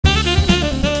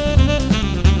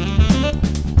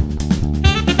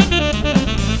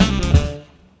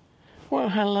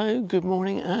hello, good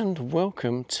morning and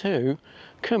welcome to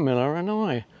Camilla and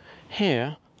I,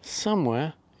 here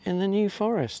somewhere in the New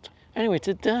Forest. Anyway,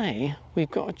 today we've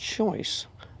got a choice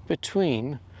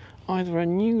between either a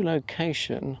new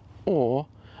location or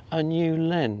a new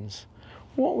lens.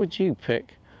 What would you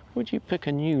pick? Would you pick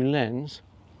a new lens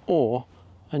or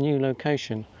a new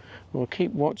location? Well,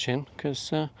 keep watching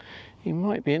because you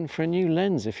might be in for a new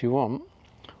lens if you want,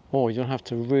 or you'll have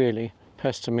to really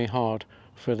pester me hard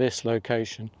for this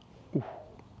location. Ooh.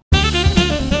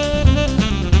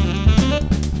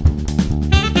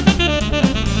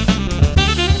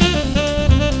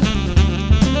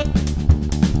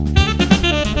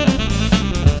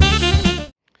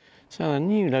 So the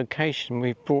new location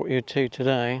we've brought you to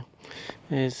today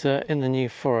is in the New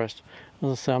Forest.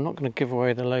 As I say, I'm not going to give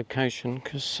away the location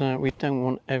because we don't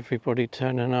want everybody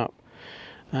turning up.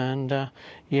 And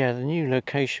yeah, the new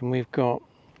location we've got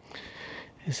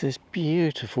is this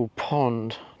beautiful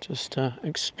pond, just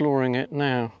exploring it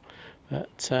now.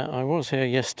 But I was here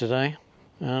yesterday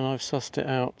and I've sussed it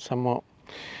out somewhat.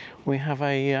 We have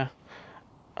a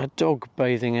dog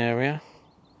bathing area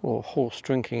or horse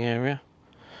drinking area,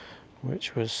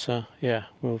 which was yeah,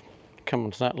 we'll come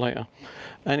on to that later.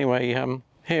 Anyway,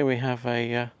 here we have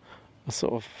a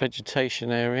sort of vegetation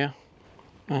area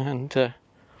and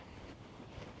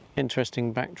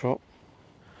interesting backdrop.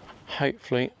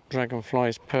 Hopefully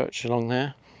dragonflies perch along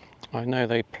there. I know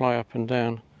they fly up and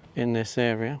down in this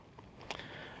area.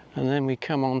 And then we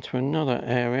come on to another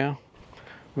area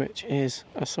which is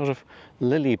a sort of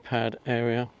lily pad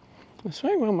area. It's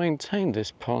very well maintained,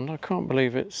 this pond. I can't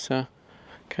believe it's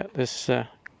kept this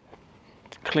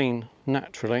clean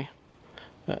naturally,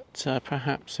 but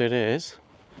perhaps it is.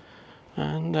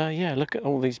 And yeah, look at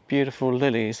all these beautiful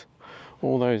lilies.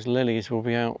 All those lilies will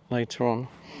be out later on.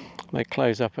 They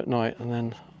close up at night and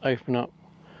then open up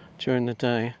during the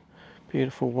day.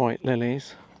 Beautiful white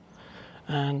lilies.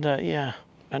 And yeah,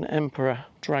 an emperor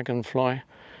dragonfly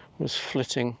was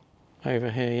flitting over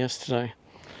here yesterday.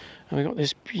 And we've got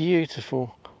this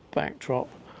beautiful backdrop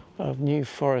of New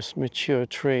Forest mature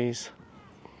trees.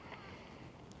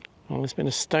 Well, there's been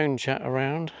a stone chat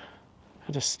around.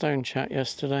 Had a stone chat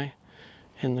yesterday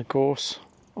in the gorse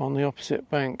on the opposite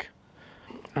bank.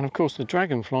 And of course the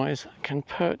dragonflies can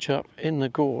perch up in the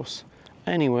gorse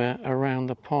anywhere around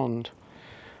the pond.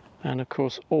 And of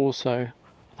course also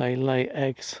they lay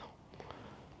eggs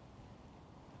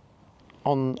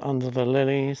under the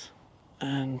lilies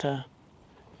and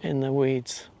in the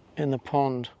weeds in the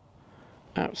pond.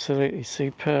 Absolutely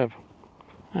superb.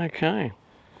 Okay,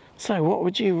 so what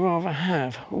would you rather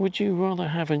have? Would you rather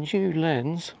have a new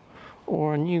lens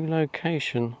or a new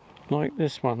location like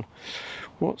this one?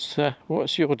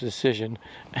 What's your decision?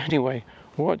 Anyway,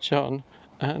 watch on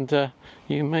and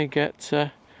you may get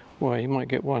well, you might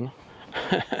get one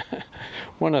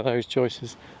one of those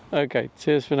choices. Okay,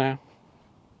 cheers for now.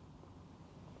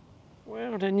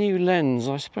 Well, the new lens,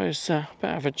 I suppose better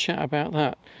have a chat about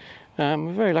that.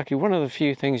 We're very lucky. One of the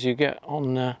few things you get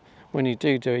on when you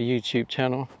do a YouTube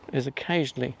channel is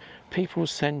occasionally people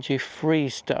send you free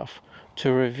stuff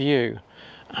to review.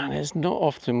 And it's not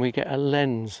often we get a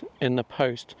lens in the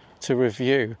post to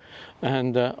review,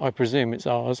 and I presume it's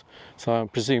ours, so I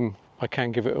presume I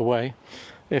can give it away.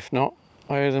 If not,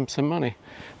 I owe them some money.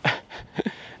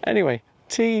 Anyway,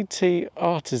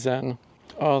 TTARTISAN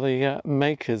are the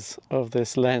makers of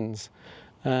this lens,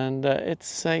 and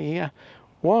it's a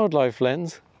wildlife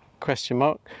lens, question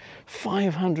mark,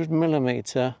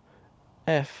 500mm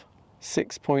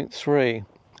f6.3,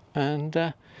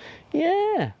 and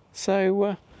yeah.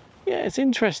 So yeah, it's an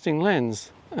interesting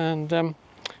lens, and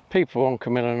people on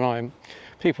Camilla and I,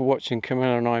 people watching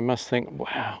Camilla and I must think,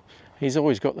 wow, he's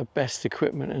always got the best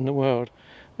equipment in the world,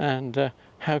 and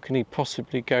how can he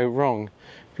possibly go wrong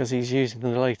because he's using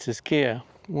the latest gear?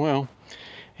 Well,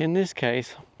 in this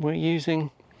case we're using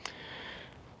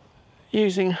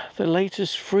the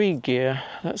latest free gear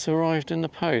that's arrived in the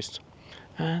post,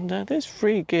 and this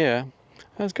free gear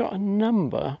has got a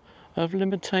number of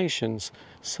limitations.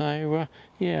 So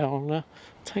yeah, I'll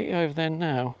take you over there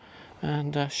now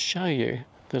and show you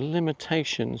the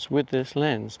limitations with this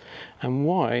lens and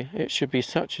why it should be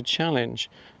such a challenge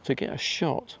to get a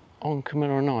shot on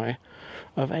Camilla and I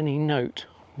of any note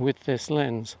with this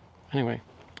lens. Anyway,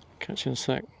 catch you in a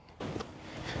sec.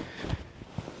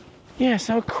 Yeah,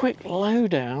 so a quick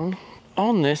lowdown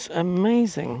on this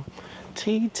amazing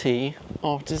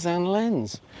TTARTISAN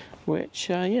lens, which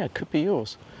yeah, could be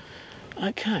yours.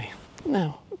 Okay,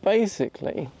 now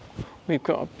basically we've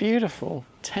got a beautiful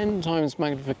 10 times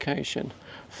magnification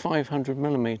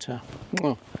 500mm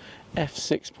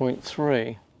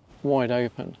f6.3 wide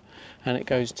open, and it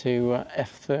goes to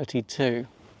f32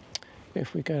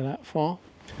 if we go that far.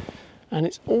 And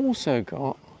it's also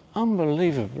got,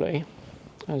 unbelievably,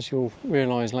 as you'll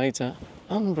realise later,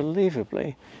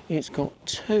 unbelievably, it's got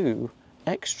 2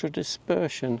 extra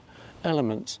dispersion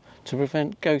elements to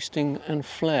prevent ghosting and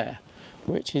flare,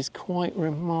 which is quite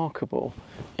remarkable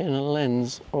in a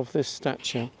lens of this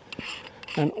stature.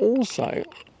 And also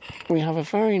we have a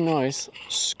very nice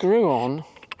screw-on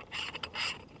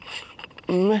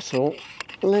metal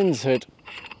lens head.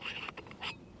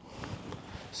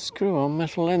 Screw-on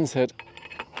metal lens head.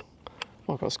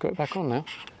 Oh, I've got to screw it back on now.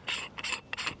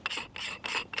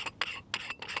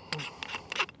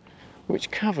 Which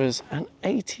covers an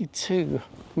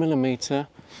 82mm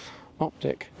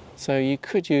optic. So you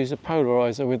could use a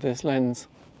polarizer with this lens.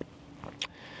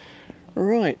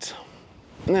 Right,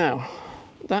 now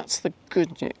that's the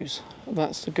good news.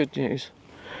 That's the good news.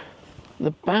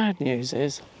 The bad news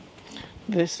is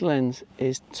this lens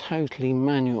is totally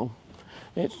manual.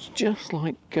 It's just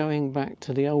like going back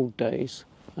to the old days.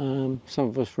 Some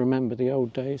of us remember the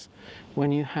old days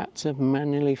when you had to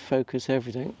manually focus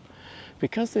everything.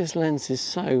 Because this lens is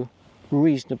so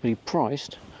reasonably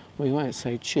priced, we won't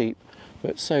say cheap,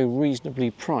 but so reasonably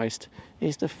priced,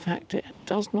 is the fact it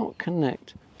does not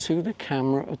connect to the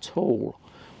camera at all.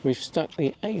 We've stuck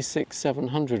the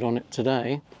A6700 on it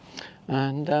today,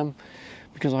 and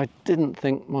because I didn't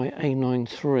think my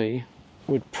A9 III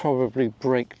would probably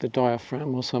break the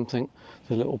diaphragm or something,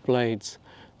 the little blades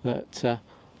that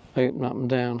open up and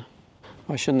down.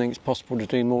 I shouldn't think it's possible to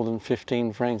do more than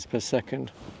 15 frames per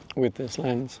second with this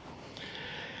lens.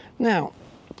 Now,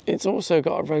 it's also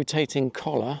got a rotating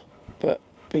collar, but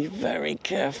be very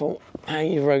careful how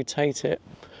you rotate it,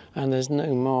 and there's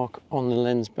no mark on the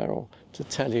lens barrel to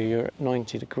tell you you're at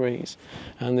 90 degrees,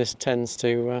 and this tends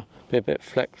to be a bit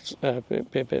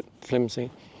flimsy.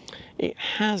 It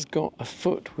has got a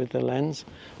foot with the lens,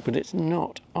 but it's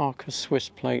not Arca Swiss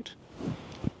plate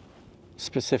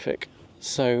specific,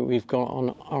 so we've got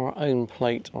on our own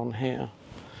plate on here.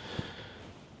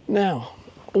 Now,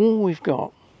 all we've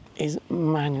got is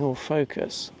manual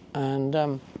focus,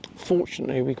 and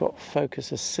fortunately we've got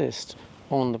focus assist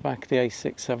on the back of the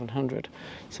A6700,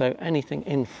 so anything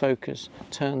in focus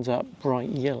turns up bright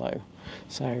yellow.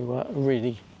 So a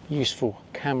really useful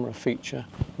camera feature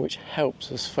which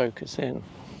helps us focus in.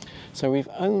 So we've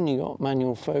only got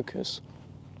manual focus,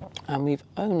 and we've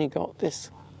only got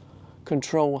this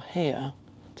control here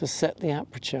to set the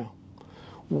aperture.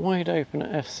 Wide open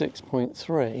at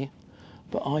f6.3,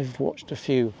 but I've watched a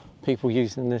few people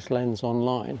using this lens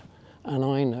online, and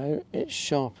I know it's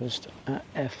sharpest at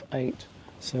f8,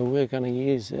 so we're going to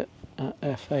use it at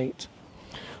f8.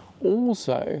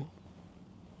 Also,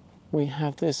 we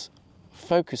have this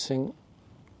focusing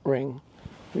ring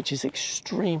which is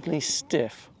extremely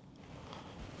stiff.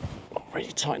 I'll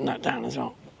really tighten that down as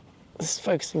well. This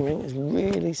focusing ring is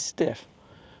really stiff,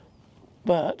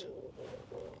 but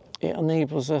it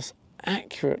enables us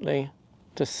accurately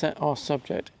to set our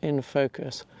subject in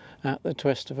focus at the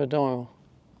twist of a dial.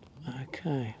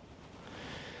 Okay.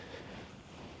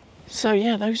 So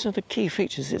yeah, those are the key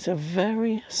features. It's a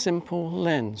very simple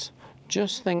lens.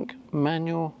 Just think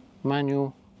manual,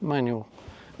 manual, manual,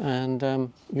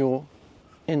 and you're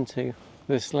into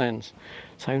this lens.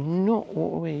 So not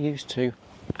what we're used to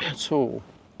at all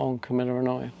on Camilla and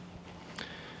I.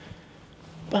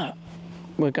 But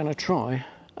we're going to try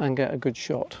and get a good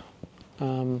shot.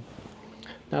 Now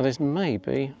this may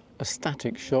be a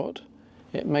static shot,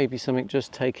 it may be something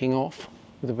just taking off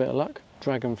with a bit of luck,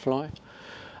 dragonfly,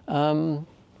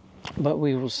 but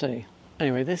we will see.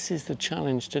 Anyway, this is the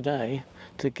challenge today,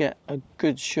 to get a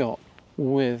good shot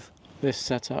with this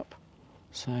setup.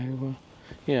 So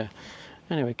yeah,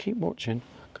 anyway, keep watching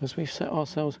because we've set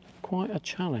ourselves quite a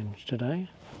challenge today.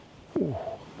 Ooh.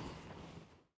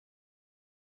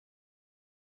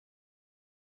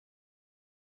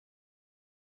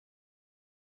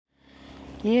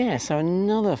 Yeah, so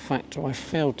another factor I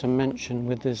failed to mention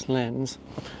with this lens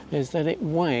is that it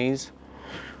weighs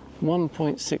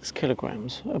 1.6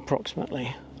 kilograms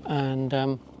approximately,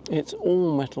 and it's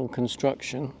all metal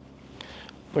construction,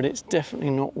 but it's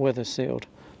definitely not weather sealed.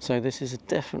 So this is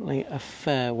definitely a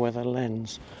fair weather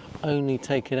lens. Only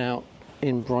take it out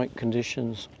in bright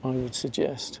conditions, I would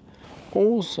suggest.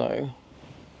 Also,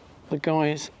 the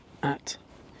guys at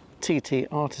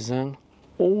TTARTISAN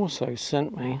also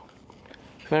sent me,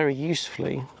 very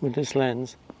usefully with this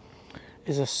lens,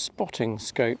 is a spotting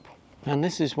scope, and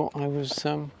this is what I was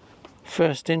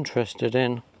first interested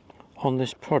in on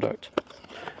this product.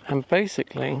 And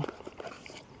basically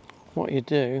what you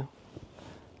do,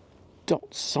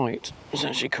 Dot Sight is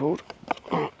actually called,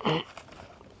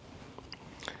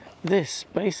 this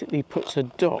basically puts a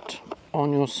dot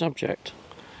on your subject.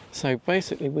 So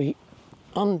basically we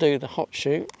undo the hot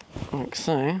shoe like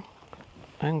so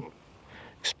and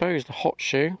expose the hot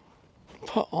shoe,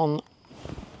 put on,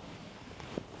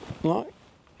 like,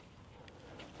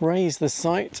 raise the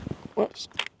sight, whoops,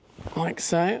 like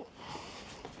so,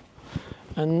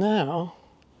 and now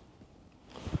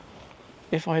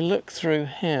if I look through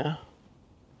here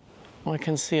I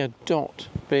can see a dot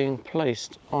being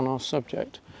placed on our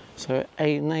subject, so it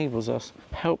enables us,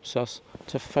 helps us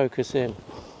to focus in.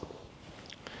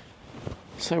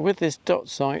 So with this dot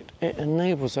sight it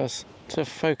enables us to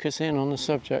focus in on the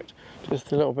subject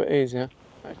just a little bit easier.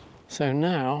 So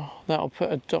now that'll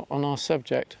put a dot on our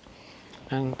subject,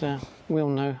 and we'll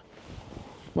know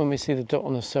when we see the dot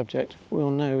on the subject, we'll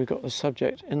know we've got the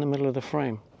subject in the middle of the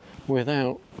frame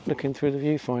without looking through the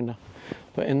viewfinder.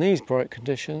 But in these bright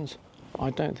conditions I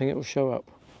don't think it will show up.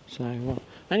 So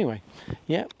anyway,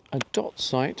 yeah, a dot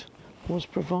sight was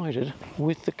provided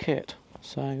with the kit.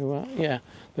 So yeah,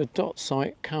 the dot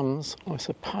sight comes, I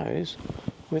suppose,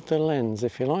 with the lens,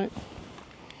 if you like.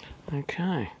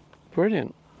 Okay,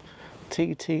 brilliant.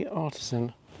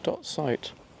 TTARTISAN Dot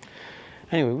Sight.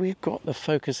 Anyway, we've got the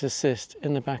focus assist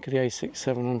in the back of the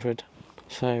A6700,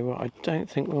 so I don't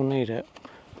think we'll need it,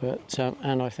 but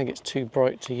and I think it's too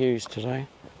bright to use today,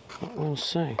 but we'll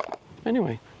see.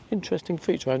 Anyway, interesting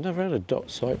feature. I've never had a dot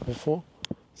sight before,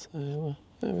 so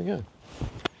there we go.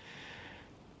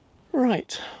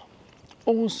 Right,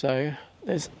 also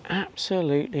there's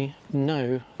absolutely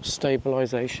no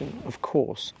stabilization, of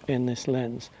course, in this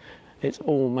lens. It's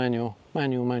all manual.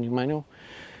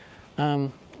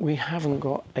 We haven't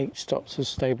got 8 stops of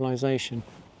stabilization,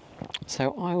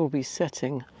 so I will be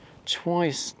setting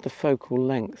twice the focal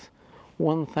length,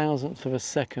 1/1000th of a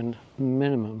second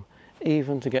minimum,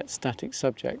 even to get static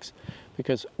subjects,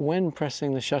 because when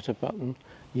pressing the shutter button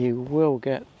you will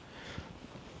get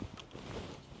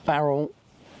barrel.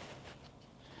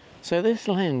 So this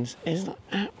lens is an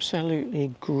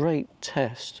absolutely great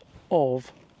test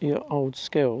of your old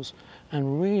skills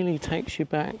and really takes you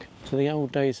back to the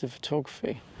old days of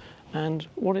photography and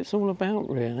what it's all about,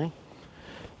 really.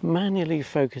 Manually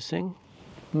focusing,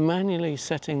 manually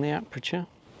setting the aperture,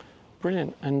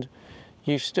 brilliant, and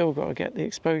you've still got to get the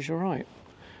exposure right,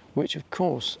 which of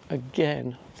course,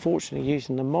 again, fortunately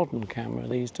using the modern camera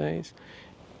these days,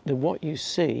 what you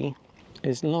see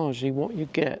is largely what you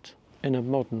get in a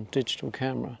modern digital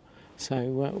camera.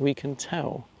 So we can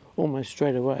tell almost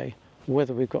straight away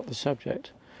whether we've got the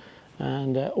subject,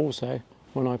 and also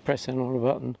when I press in on a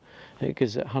button it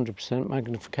gives it 100%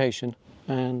 magnification,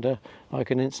 and I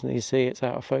can instantly see it's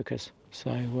out of focus.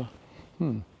 So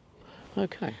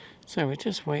okay, so we're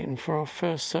just waiting for our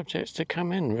first subjects to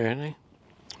come in, really.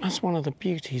 That's one of the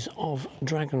beauties of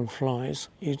dragonflies.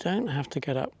 You don't have to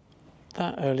get up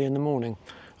that early in the morning.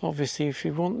 Obviously if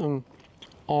you want them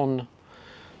on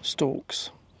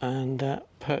stalks and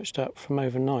perched up from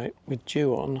overnight with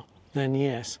dew on, then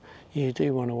yes, you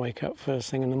do want to wake up first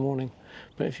thing in the morning.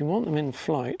 But if you want them in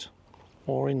flight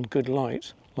or in good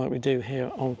light, like we do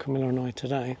here on Camilla and I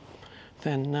today,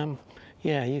 then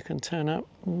yeah, you can turn up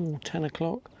 10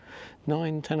 o'clock,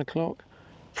 9, 10 o'clock.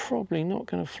 Probably not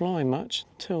going to fly much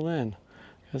till then,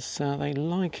 because they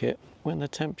like it when the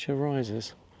temperature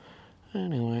rises.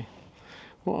 Anyway,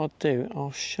 what I'll do,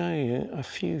 I'll show you a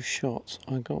few shots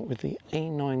I got with the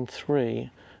A9 III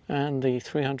and the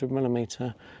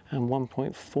 300mm and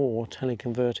 1.4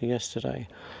 teleconverter yesterday.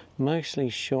 Mostly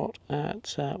shot at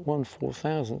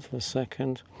 1/4000th of a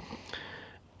second,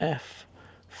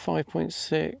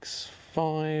 f5.6,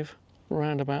 5,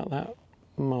 round about that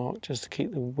mark, just to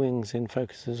keep the wings in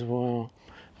focus as well.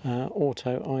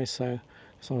 Auto ISO,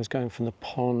 so I was going from the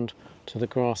pond to the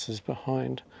grasses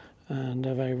behind, and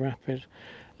very rapid.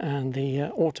 And the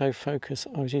autofocus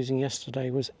I was using yesterday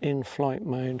was in flight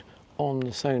mode on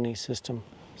the Sony system,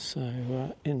 so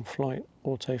in flight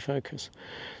autofocus.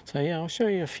 So yeah, I'll show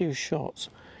you a few shots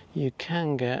you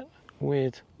can get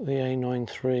with the A9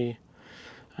 III,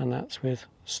 and that's with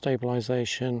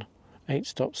stabilization,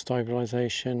 8-stop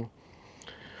stabilization,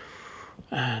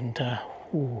 and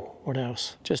what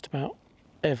else, just about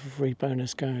every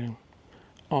bonus going.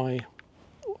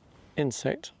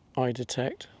 Insect eye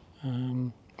detect,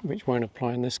 which won't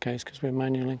apply in this case because we're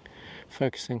manually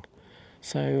focusing.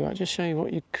 So I'll just show you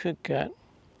what you could get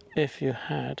if you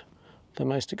had the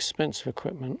most expensive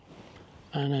equipment,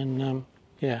 and then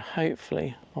yeah,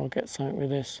 hopefully I'll get something with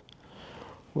this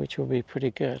which will be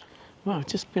pretty good. Well, I've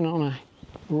just been on a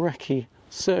recce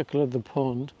circle of the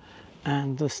pond,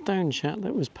 and the stone chat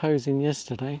that was posing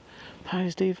yesterday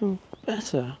posed even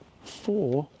better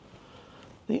for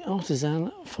the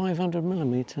Artisan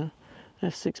 500mm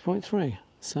f6.3.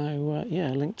 So yeah,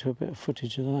 linked to a bit of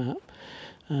footage of that.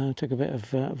 Took a bit of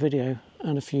video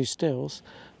and a few stills,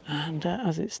 and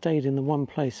as it stayed in the one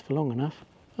place for long enough,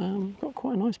 got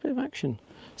quite a nice bit of action.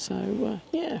 So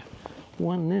yeah,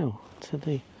 1-0 to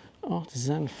the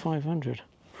Artisan 500.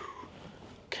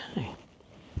 Okay,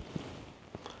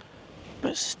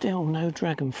 but still no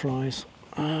dragonflies.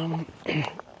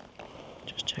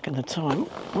 Just checking the time.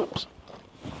 Whoops.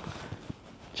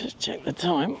 Just check the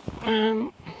time.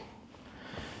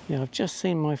 Yeah, I've just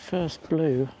seen my first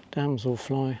blue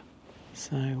damselfly.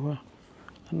 So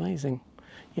amazing.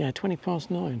 Yeah,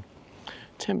 9:20.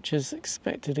 Temperature's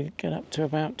expected to get up to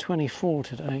about 24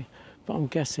 today, but I'm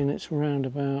guessing it's around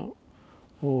about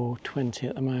 20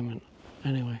 at the moment.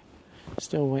 Anyway,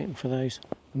 still waiting for those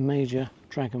major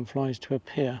dragonflies to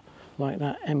appear, like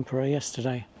that Emperor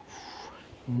yesterday.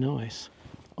 Nice.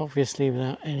 Obviously,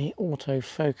 without any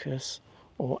autofocus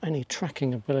or any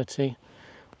tracking ability,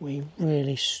 we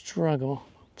really struggle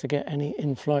to get any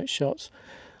in-flight shots.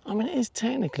 I mean, it is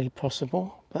technically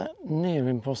possible, but near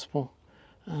impossible.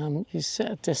 You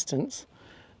set a distance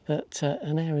that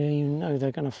an area you know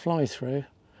they're going to fly through,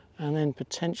 and then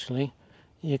potentially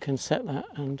you can set that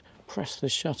and press the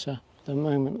shutter the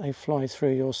moment they fly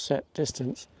through your set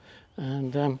distance.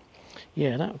 And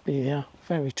yeah, that would be a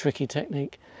very tricky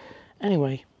technique.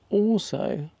 Anyway,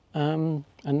 also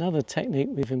another technique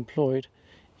we've employed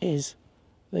is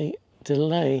the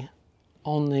delay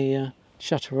on the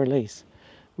shutter release.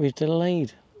 We've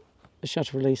delayed the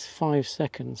shutter release 5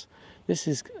 seconds. This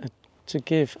is to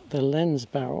give the lens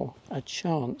barrel a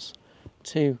chance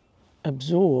to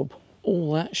absorb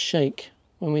all that shake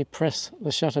when we press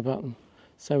the shutter button.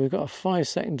 So we've got a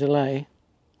 5-second delay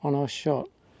on our shot.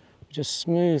 We just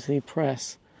smoothly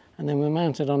press, and then we're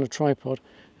mounted on a tripod,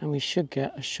 and we should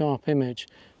get a sharp image,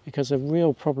 because a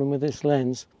real problem with this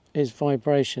lens is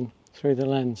vibration through the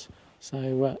lens.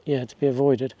 So yeah, to be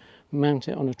avoided, mount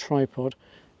it on a tripod,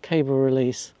 cable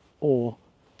release or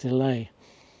delay.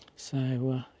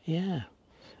 So yeah.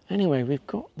 Anyway, we've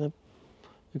got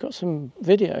some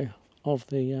video of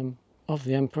the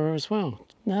Emperor as well.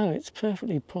 Now it's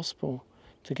perfectly possible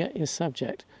to get your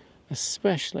subject,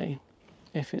 especially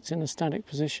if it's in a static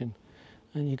position,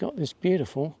 and you've got this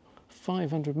beautiful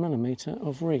 500mm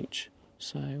of reach.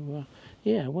 So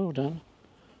yeah, well done,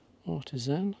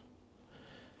 Artisan.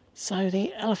 So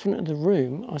the elephant in the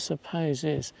room, I suppose,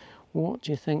 is what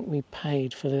do you think we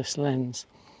paid for this lens?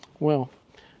 Well,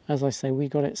 as I say, we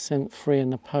got it sent free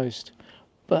in the post,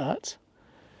 but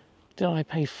would I have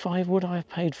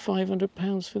paid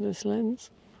 £500 for this lens?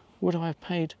 Would I have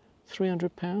paid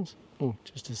 £300? Oh,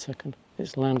 just a second,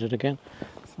 it's landed again.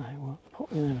 So we'll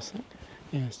pop in there a sec.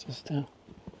 Yeah, it's just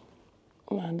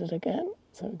landed again.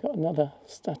 So we've got another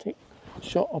static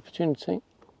shot opportunity.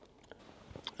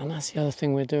 And that's the other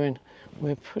thing we're doing.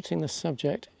 We're putting the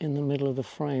subject in the middle of the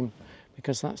frame,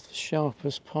 because that's the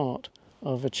sharpest part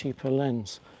of a cheaper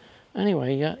lens.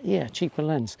 Anyway, yeah, cheaper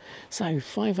lens. So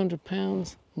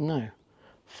 £500? No.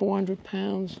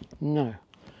 £400? No.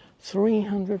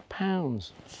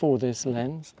 £300 for this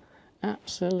lens.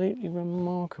 Absolutely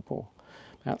remarkable.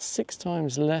 About 6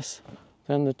 times less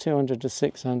than the 200 to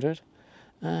 600,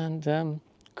 and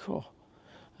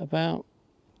about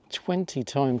 20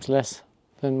 times less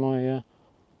than my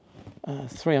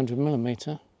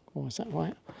 300mm. Oh, is that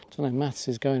right? I don't know, maths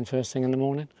is going first thing in the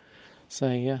morning.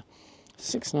 So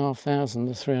 6,500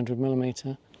 the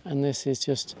 300mm, and this is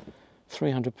just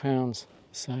 £300.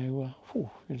 So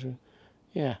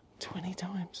yeah, 20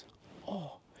 times.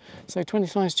 Oh, so 20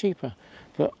 times cheaper.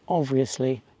 But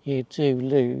obviously you do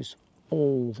lose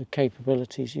all the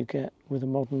capabilities you get with a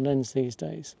modern lens these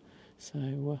days.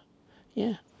 So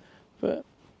yeah, but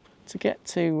to get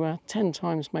to 10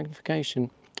 times magnification,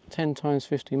 10 times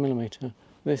 50mm,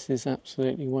 this is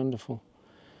absolutely wonderful.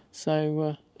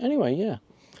 So anyway, yeah,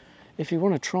 if you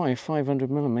want to try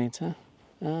 500mm,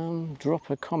 drop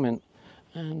a comment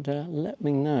and let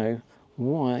me know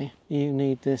why you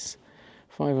need this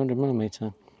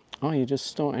 500mm. Are you just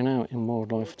starting out in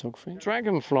wildlife photography?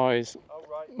 Dragonflies,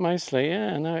 mostly,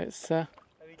 yeah. No, it's Any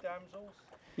damsels?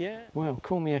 yeah. Well,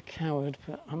 call me a coward,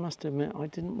 but I must admit I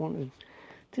didn't want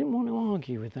to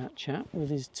argue with that chap with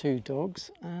his 2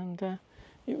 dogs, and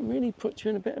it really put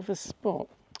you in a bit of a spot.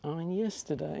 I mean,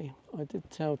 yesterday I did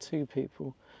tell 2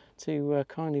 people to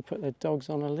kindly put their dogs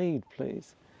on a lead,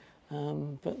 please.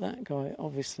 But that guy,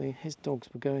 obviously, his dogs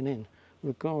were going in,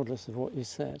 regardless of what you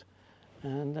said.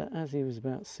 And as he was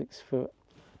about 6 foot,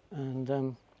 and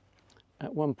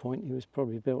at one point he was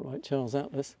probably built like Charles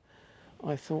Atlas,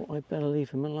 I thought I'd better leave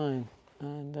him alone.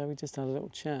 And we just had a little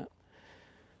chat.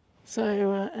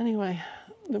 So anyway,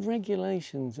 the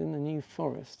regulations in the New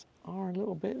Forest are a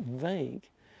little bit vague.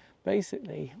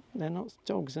 Basically,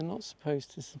 dogs are not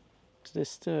supposed to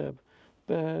disturb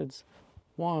birds,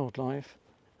 wildlife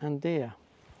and deer.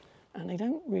 And they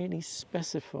don't really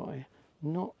specify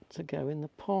not to go in the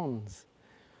ponds,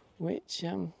 which,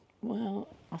 well,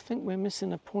 I think we're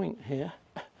missing a point here.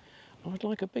 I'd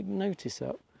like a big notice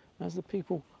up. As the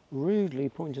people rudely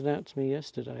pointed out to me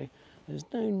yesterday, there's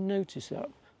no notice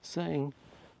up saying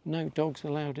no dogs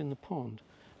allowed in the pond.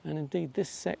 And indeed this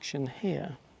section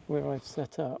here, where I've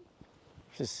set up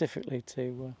specifically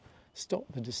to stop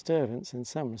the disturbance in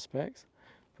some respects,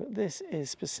 but this is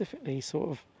specifically sort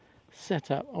of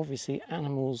set up. Obviously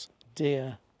animals,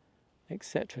 deer,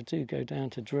 etc. do go down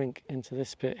to drink into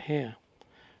this bit here.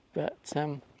 But,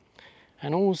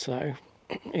 and also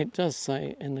it does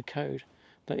say in the code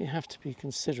that you have to be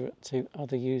considerate to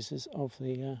other users of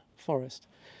the forest.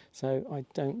 So I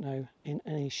don't know in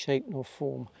any shape nor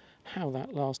form how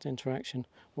that last interaction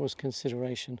was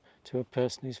consideration to a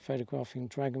person who's photographing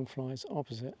dragonflies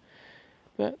opposite.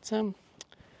 But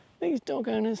these dog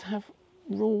owners have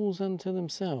rules unto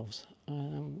themselves.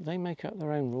 They make up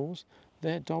their own rules.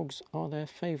 Their dogs are their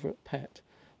favourite pet.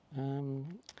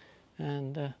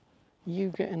 You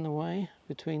get in the way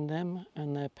between them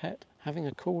and their pet having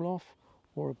a cool off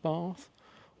or a bath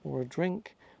or a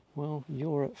drink, well,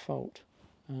 you're at fault.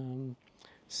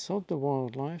 Sod the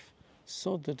wildlife,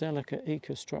 sod the delicate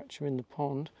ecostructure in the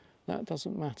pond, that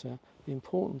doesn't matter. The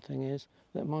important thing is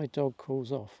that my dog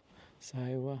cools off.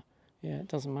 So yeah, it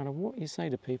doesn't matter what you say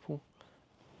to people,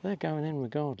 they're going in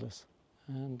regardless.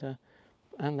 And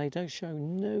they don't show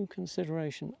no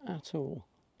consideration at all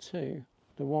to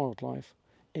the wildlife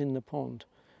in the pond.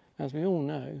 As we all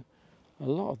know, a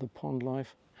lot of the pond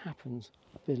life happens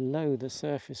below the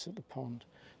surface of the pond.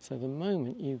 So the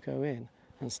moment you go in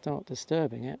and start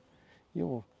disturbing it,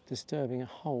 you're disturbing a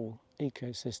whole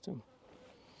ecosystem.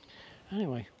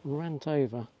 Anyway, rant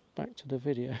over, back to the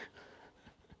video.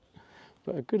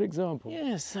 But a good example.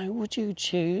 Yeah, so would you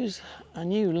choose a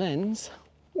new lens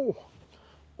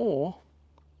or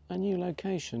a new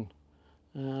location?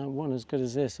 One as good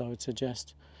as this, I would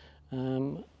suggest.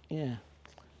 Yeah,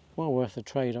 well worth a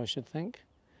trade, I should think.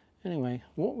 Anyway,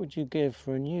 what would you give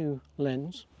for a new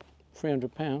lens,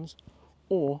 £300,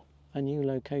 or a new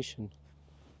location?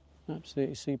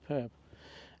 Absolutely superb.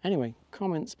 Anyway,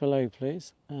 comments below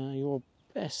please, your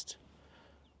best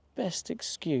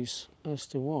excuse as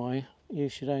to why you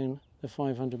should own the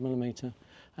 500mm,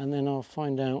 and then I'll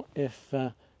find out if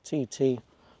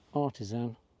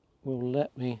TTARTISAN will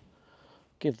let me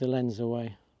give the lens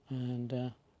away.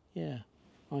 And yeah,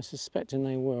 I'm suspecting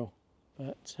they will.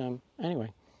 But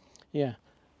anyway, yeah,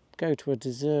 go to a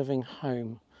deserving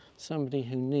home, somebody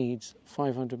who needs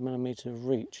 500mm of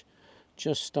reach,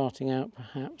 just starting out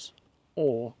perhaps,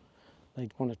 or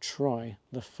they'd want to try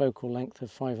the focal length of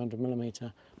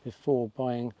 500mm before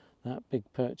buying that big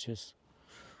purchase.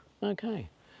 Okay,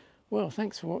 well,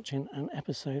 thanks for watching an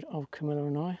episode of Camilla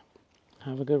and I.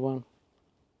 Have a good one.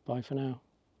 Bye for now.